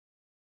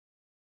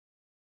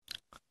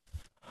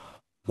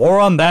More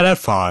on that at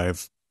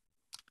 5.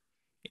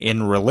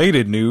 In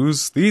related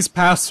news, these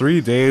past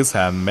 3 days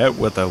have met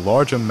with a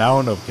large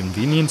amount of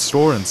convenience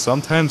store and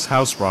sometimes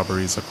house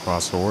robberies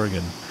across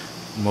Oregon,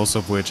 most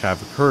of which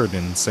have occurred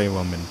in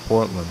Salem and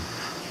Portland.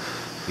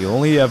 The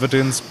only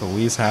evidence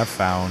police have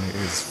found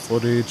is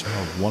footage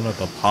of one of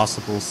the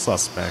possible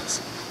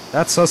suspects.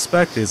 That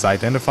suspect is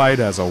identified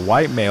as a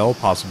white male,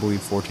 possibly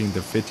 14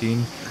 to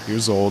 15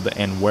 years old,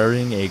 and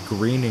wearing a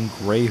green and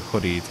gray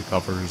hoodie to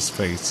cover his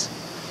face.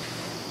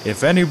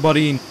 If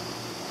anybody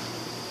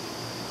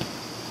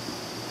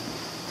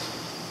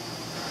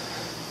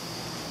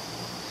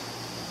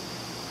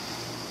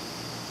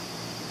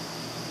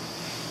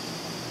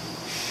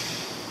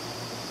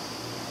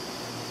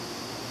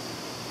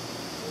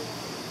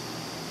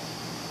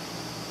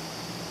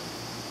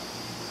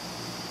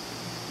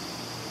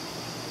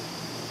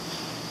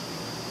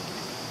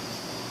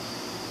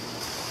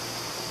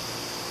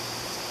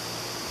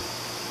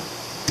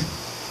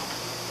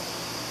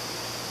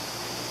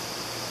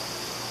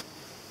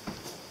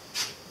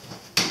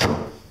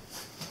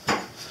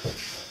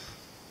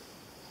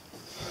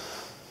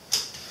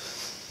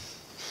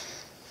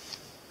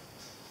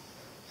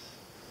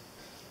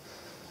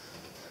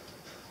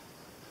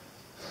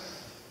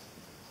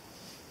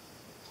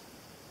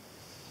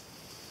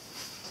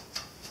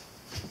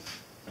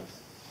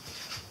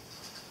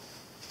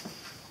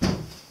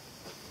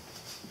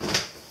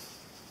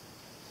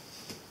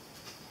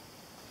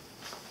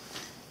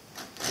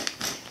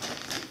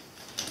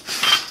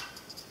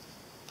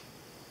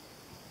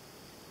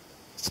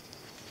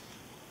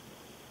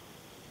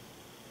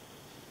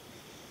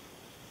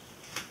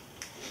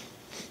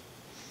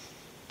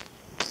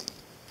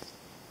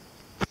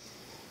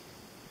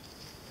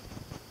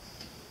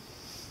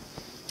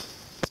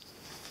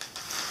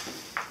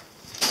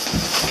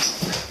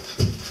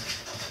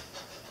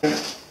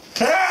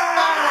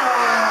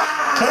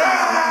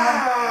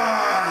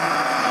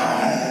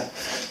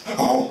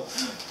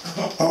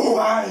Who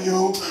are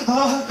you?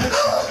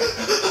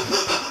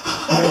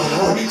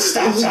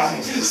 Stop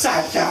shouting!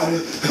 Stop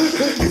shouting!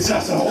 It's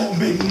just a whole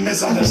big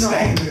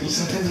misunderstanding.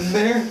 Something in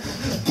there?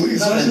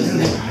 Please let me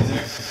leave.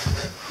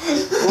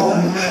 Oh,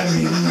 let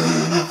me leave.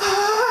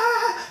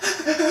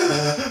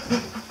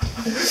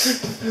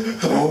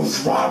 Those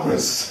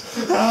robbers,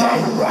 they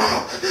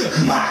robbed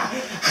my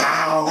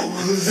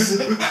house.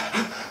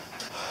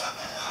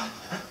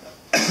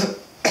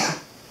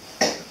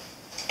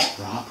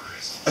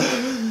 Robbers?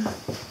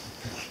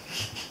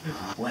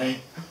 Wait,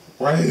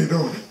 what are you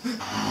doing?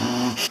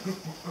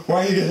 Why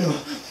are you getting...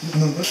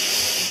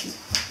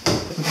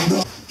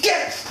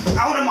 Get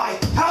out of my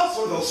house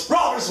or those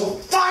robbers will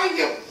find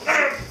you!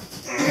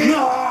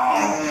 No!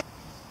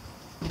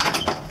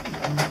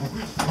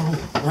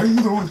 What are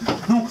you doing?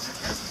 No!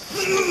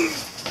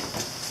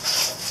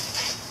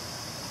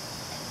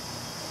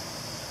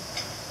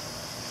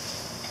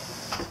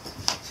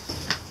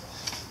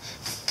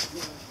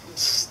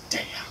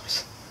 Stay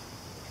out.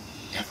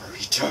 Never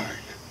return.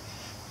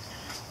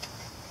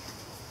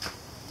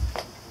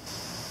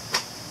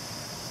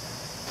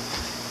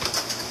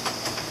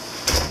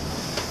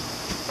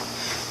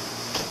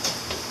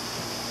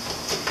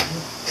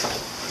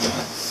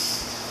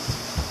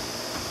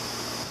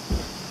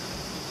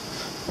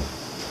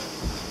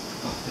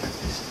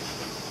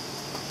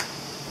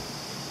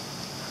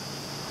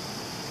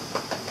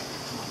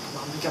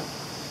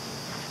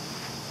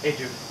 Hey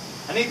dude,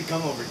 I need to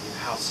come over to your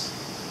house.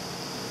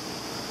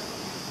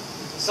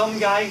 Some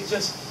guy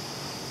just...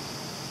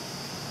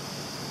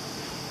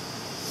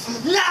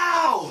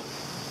 Now!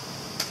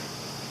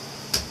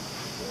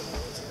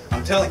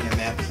 I'm telling you,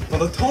 man, by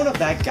the tone of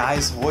that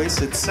guy's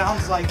voice, it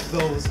sounds like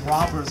those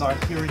robbers are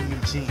here in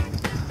Eugene.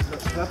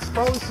 That's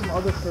probably some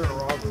other fair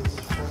robbers.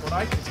 From what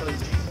I can tell,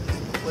 Eugene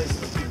is the place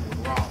that people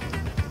would rob.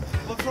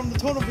 But from the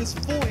tone of his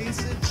voice,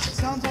 it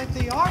sounds like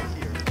they are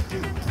here.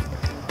 Dude,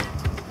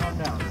 Calm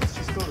down. Let's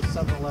just go to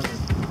 7-Eleven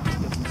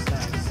and get some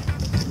snacks.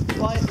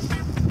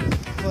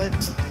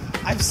 but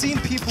I've seen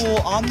people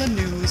on the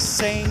news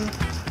saying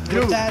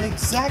with that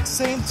exact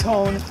same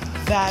tone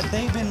that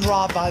they've been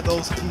robbed by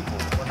those people.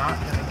 We're not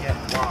gonna get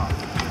robbed.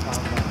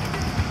 Calm down.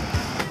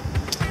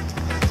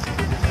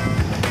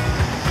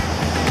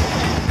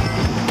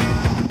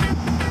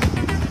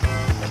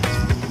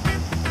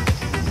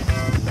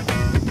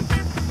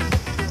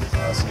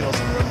 Skills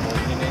and Red Bull.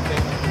 You need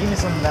anything? Give me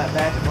some of that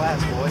bad glass,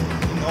 boy.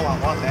 You know I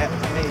want that. I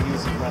may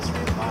use the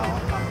restroom a while.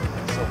 I'm not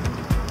so.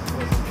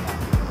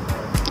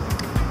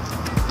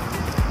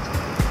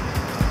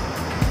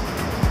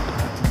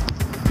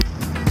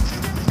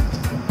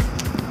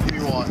 Give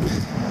me one.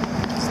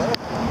 Is that a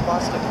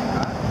plastic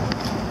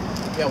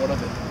hat? Yeah, what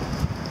of it?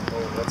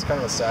 Oh, that's kind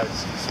of a sad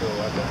excuse for a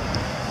weapon.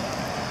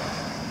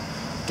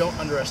 Don't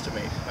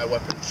underestimate my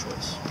weapon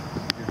choice.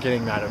 You're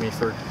getting mad at me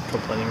for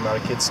complaining about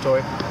a kid's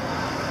toy?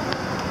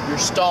 You're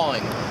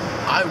stalling.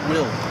 I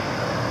will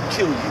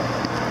kill you.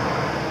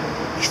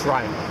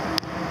 Try me.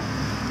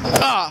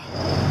 Ah!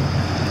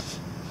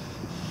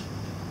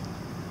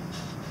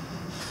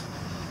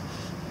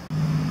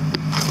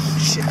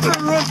 Shit.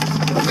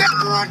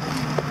 Run!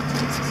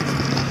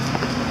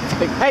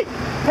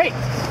 Hey!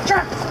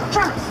 Travis!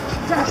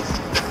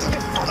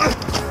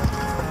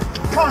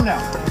 Calm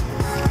down.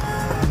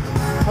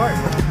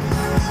 Alright.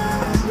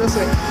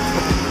 Listen.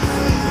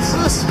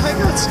 Sus, I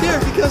got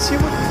scared because you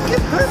would get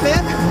hurt,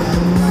 man.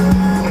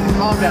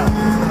 Calm down.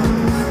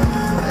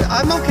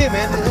 I'm okay,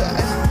 man.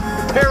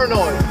 You're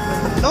paranoid.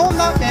 No, I'm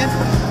not, man.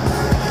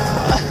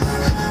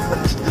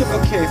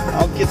 Okay,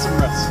 I'll get some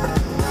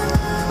rest.